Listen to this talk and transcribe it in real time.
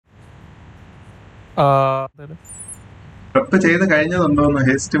Prep ചെയ്ത് കഴിഞ്ഞതുണ്ടോന്ന്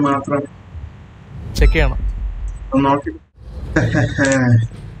heist മാത്രം check ചെയ്യണം. നോക്കി.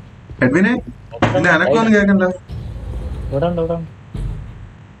 എഡ്വിനെ എന്റെ അനക്കൊന്നും കേൾക്കണ്ടോ?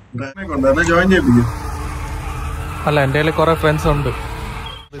 ജോയിൻ ചെയ്യിപ്പിക്കും. അല്ല, എന്റെ കയ്യിൽ കുറെ ഫ്രണ്ട്സ് ഉണ്ട്.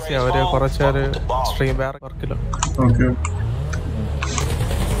 അവര് കുറച്ചേര് സ്ട്രീം വേറെ വർക്കില്ല.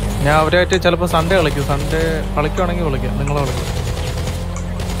 ഞാൻ അവരായിട്ട് ചിലപ്പോ സൺഡേ കളിക്കും. സൺഡേ കളിക്കുവാണെങ്കിൽ വിളിക്കാം. നിങ്ങളെ വിളിക്കും.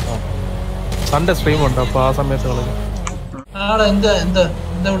 സൺഡേ സ്ട്രീം ഉണ്ട്, അപ്പൊ ആ സമയത്ത് കളിക്കും.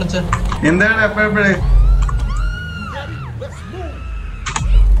 എന്താണ് എപ്പോഴേ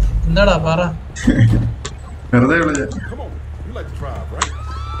എന്താടാ പറ? വെറുതെ വിളിച്ച.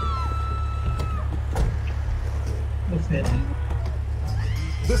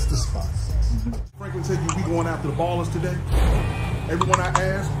 This the spot. Franklin said you'll be going after the Ballas today. Everyone I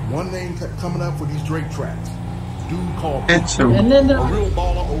asked, one name kept coming up for these Drake tracks. Dude called a real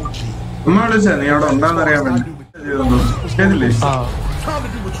baller OG. ഉമ്മ വിളിച്ചാ നീ അവിടെ ഉണ്ടാന്നറിയാൻ വേണ്ടി ചെയ്തില്ലേ?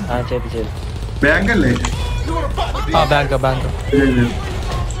 ബാങ്കല്ലേ? ബാങ്ക്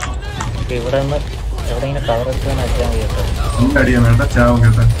അടിയാ വേണ്ട, ചാവും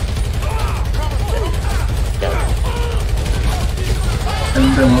കേട്ടോ.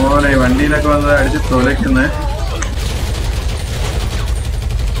 എന്റെ മോനെ വണ്ടിയിലൊക്കെ വന്ന് അടിച്ച് തൊലയ്ക്കുന്നേ.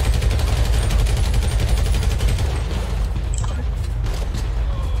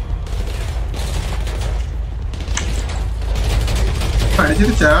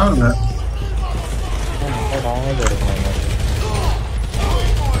 അടിച്ചിട്ട് ചാവണ്ട.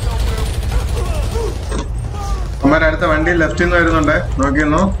 അമ്മരടുത്ത വണ്ടി ലെഫ്റ്റിൽ നിന്ന് വരുന്നുണ്ടേ,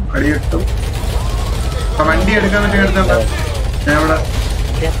 നോക്കിയെന്നോ. അടി കിട്ടും. ആ വണ്ടി എടുക്കാൻ പറ്റി എടുത്തണ്ട. ഞാൻ ഇവിടെ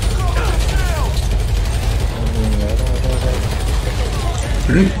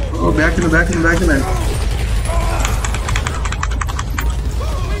ബാക്കിന്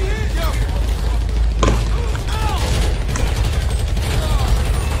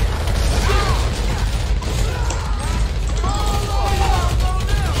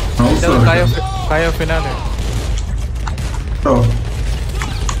ഫിനാലെ.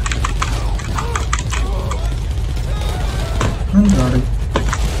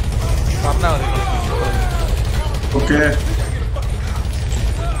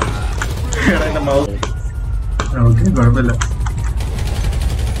 കുഴപ്പമില്ല.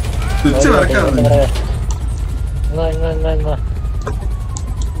 സ്വിച്ച് വർക്കാവുന്നു.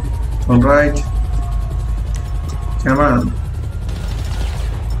 Alright, come on.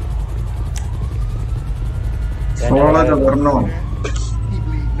 പറഞ്ഞോ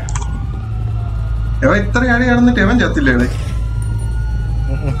എവ ഇത്ര അടി കടന്നിട്ട് എവൻ ചത്തില്ലേ?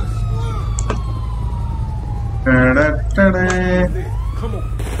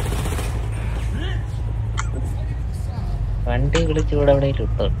 വണ്ടി വിളിച്ചുകൂടെ അവിടെ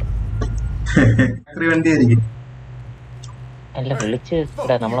വണ്ടിയായിരിക്കും. അല്ല, വിളിച്ച്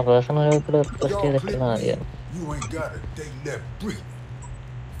നമ്മളെ പേഴ്സണൽ റിക്വസ്റ്റ് ചെയ്തിട്ടുള്ള അറിയാം.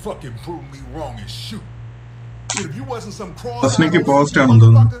 If you wasn't some cross,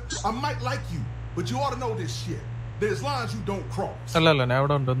 I might like you, but you ought to know this shit. There's lines you don't cross. അല്ല ഞാൻ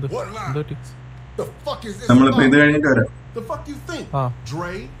അവിടെ ഉണ്ട്. The fuck is this? The fuck you think?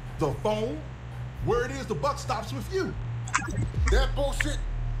 Dre, the phone, where it is, the buck stops with you. That bullshit,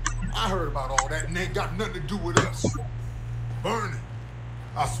 I heard about all that and ain't got nothing to do with us. Burn it,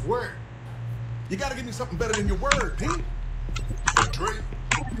 I swear. You gotta give me something better than your word, P. But Dre,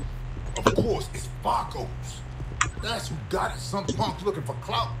 of course, it's Barco's. That's who got it. Some punk looking for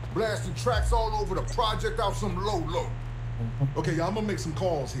clout, blasting tracks all over the project out some low. Okay, y'all, I'm gonna make some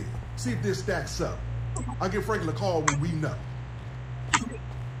calls here. See if this stacks up. I'll give Franklin a call when we know.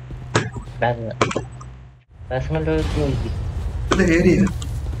 The area.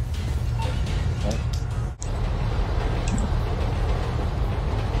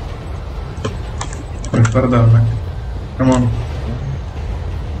 Further, come on.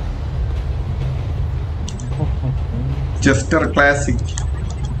 Chester Classic.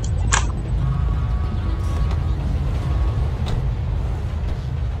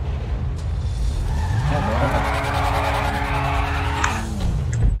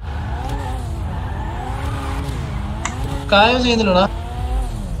 കായോ ചെയ്യുന്നില്ലടാ?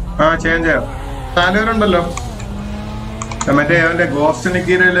 Change ചെയ്യാം. 4 പേരുണ്ടല്ലോ. മറ്റേ അവന്റെ ghost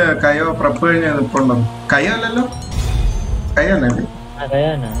നിക്കീരയില് കയോ prep കഴിഞ്ഞ നിപ്പുണ്ടോ? കയോ അല്ലല്ലോ, കയോ അല്ലേ?